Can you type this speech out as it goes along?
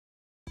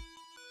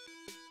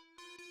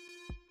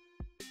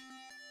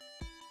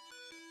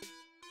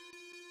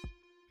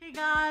Hey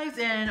guys,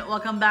 and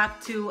welcome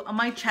back to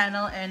my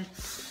channel. And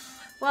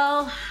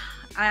well,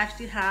 I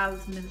actually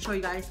have something to show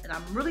you guys, and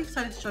I'm really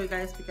excited to show you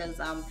guys because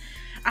I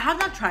have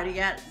not tried it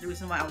yet. The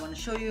reason why I want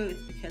to show you is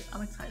because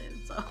I'm excited.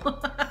 So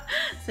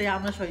so yeah,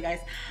 I'm gonna show you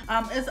guys.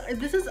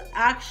 This is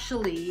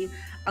actually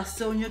a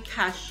Sonia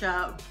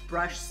Kashuk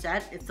brush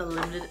set. It's a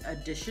limited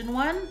edition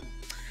one.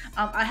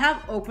 I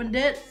have opened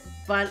it,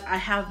 but I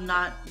have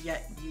not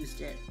yet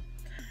used it.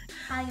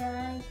 Hi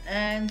guys.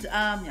 And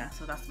yeah,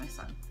 so that's my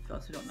son, for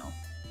those who don't know.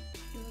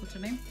 What's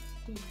your name?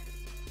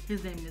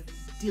 His name is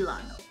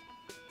Delano.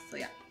 So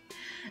yeah.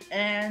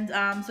 And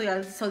so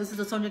yeah, so this is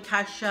the Sonia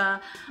Kashuk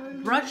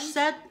brush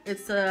set.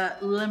 It's a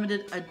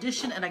limited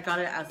edition and I got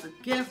it as a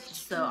gift.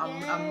 So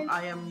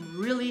I am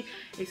really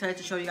excited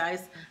to show you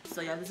guys.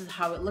 So yeah, this is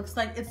how it looks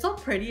like. It's so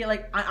pretty.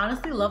 Like, I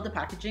honestly love the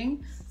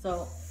packaging.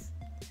 So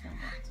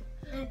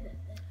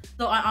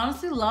I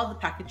honestly love the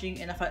packaging,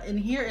 and in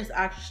here is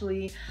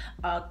actually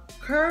a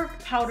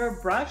curved powder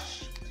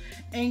brush,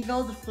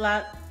 angled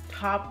flat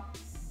top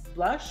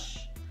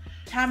blush,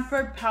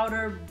 tapered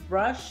powder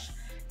brush,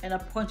 and a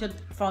pointed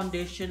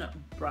foundation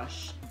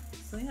brush.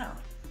 So yeah,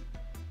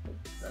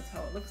 that's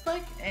how it looks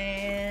like,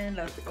 and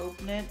let's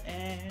open it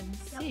and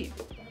see.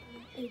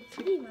 It's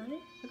pretty, mommy.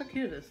 Look how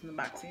cute it is in the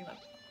back. See, look.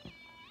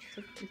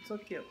 It's so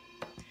cute.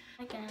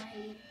 Hi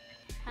guys.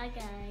 Hi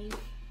guys.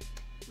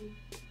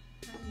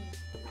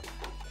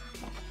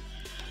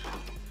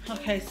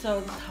 Okay, so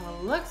this is how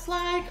it looks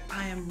like.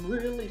 I am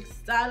really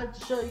excited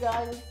to show you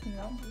guys, you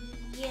know.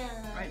 Yeah.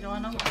 Right,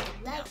 Delano?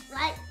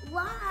 Like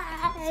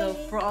why? So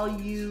for all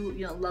you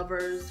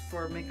lovers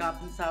for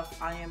makeup and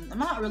stuff, I'm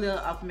not really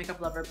a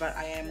makeup lover, but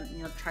I am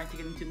trying to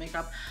get into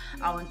makeup.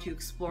 I want to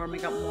explore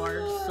makeup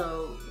more.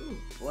 So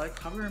boy,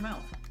 cover your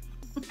mouth.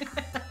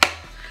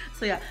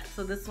 So yeah,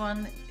 so this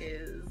one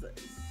is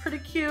pretty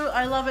cute.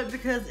 I love it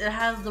because it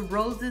has the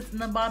roses in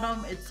the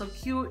bottom. It's so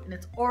cute, and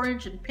it's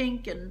orange and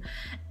pink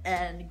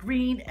and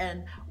green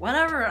and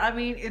whatever. I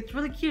mean, it's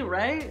really cute,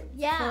 right?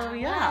 Yeah. So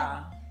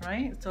yeah,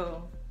 right?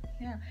 So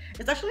yeah,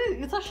 it's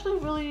actually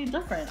really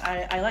different.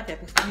 I like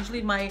it because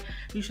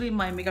usually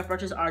my makeup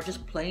brushes are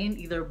just plain,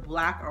 either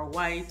black or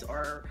white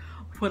or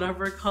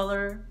whatever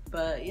color.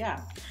 But yeah,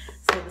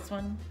 so this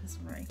one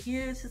right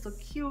here is just so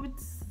cute.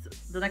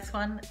 The next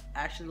one, I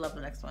actually love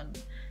the next one.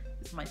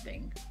 It's my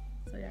thing.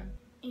 So yeah.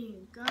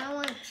 I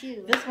want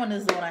to. This one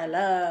is the one I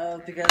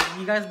love because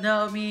you guys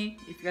know me.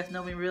 If you guys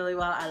know me really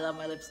well, I love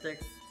my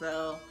lipsticks.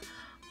 So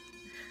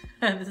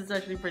this is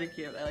actually pretty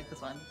cute. I like this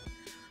one.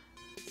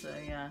 So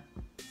yeah,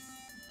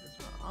 these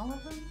are all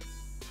of them.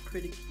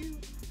 Pretty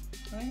cute,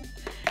 right?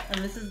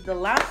 And this is the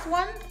last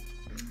one.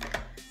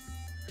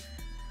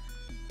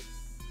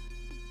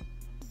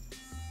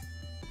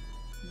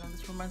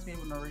 This reminds me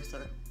of an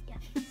eraser.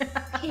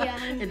 Yeah.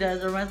 It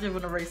does. It reminds me of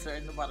an eraser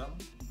in the bottom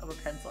of a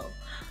pencil.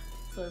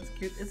 So it's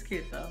cute. It's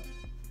cute though.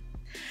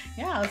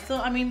 Yeah, so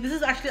I mean, this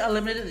is actually a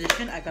limited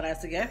edition. I got it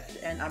as a gift,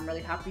 and I'm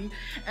really happy,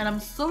 and I'm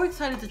so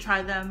excited to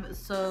try them.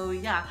 So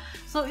yeah,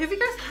 so if you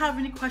guys have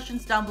any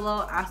questions down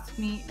below, ask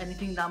me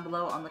anything down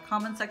below on the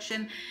comment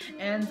section.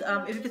 And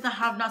if you guys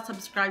have not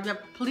subscribed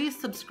yet, please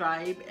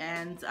subscribe.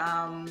 And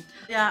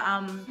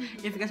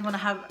if you guys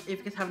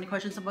have any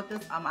questions about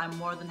this, I'm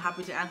more than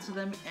happy to answer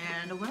them.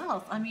 And what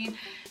else? I mean,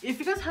 if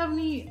you guys have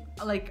any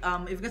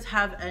if you guys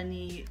have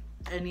any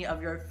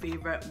of your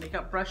favorite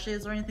makeup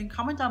brushes or anything,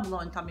 comment down below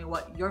and tell me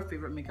what your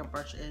favorite makeup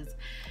brush is,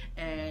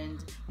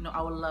 and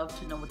I would love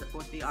to know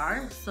what they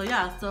are. So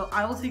yeah, so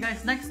I will see you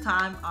guys next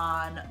time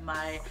on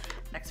my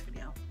next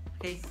video.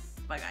 Okay,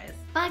 bye guys.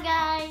 Bye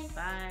guys.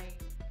 Bye.